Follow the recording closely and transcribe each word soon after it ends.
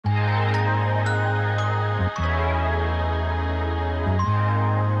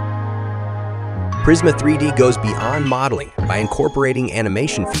Prisma3D goes beyond modeling by incorporating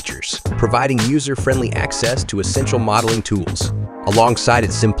animation features, providing user-friendly access to essential modeling tools. Alongside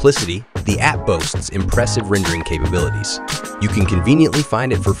its simplicity, the app boasts impressive rendering capabilities. You can conveniently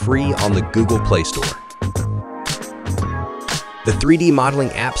find it for free on the Google Play Store. The 3D modeling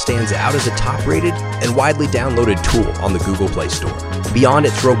app stands out as a top-rated and widely downloaded tool on the Google Play Store. Beyond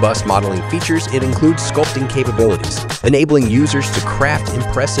its robust modeling features, it includes sculpting capabilities, enabling users to craft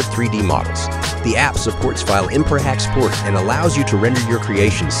impressive 3D models. The app supports file import export and allows you to render your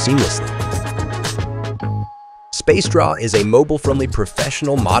creations seamlessly. SpaceDraw is a mobile-friendly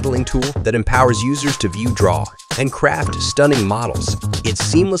professional modeling tool that empowers users to view, draw, and craft stunning models. It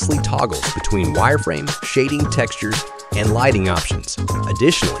seamlessly toggles between wireframe, shading, textures, and lighting options.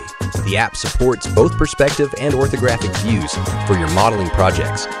 Additionally, the app supports both perspective and orthographic views for your modeling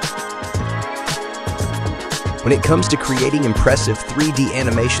projects. When it comes to creating impressive 3D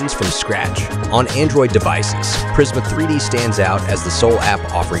animations from scratch on Android devices, Prisma3D stands out as the sole app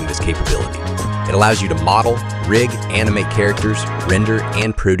offering this capability. It allows you to model, rig, animate characters, render,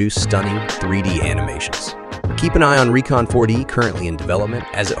 and produce stunning 3D animations. Keep an eye on Reconn 4D, currently in development,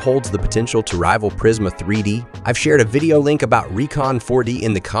 as it holds the potential to rival Prisma3D. I've shared a video link about Reconn 4D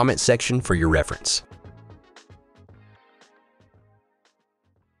in the comment section for your reference.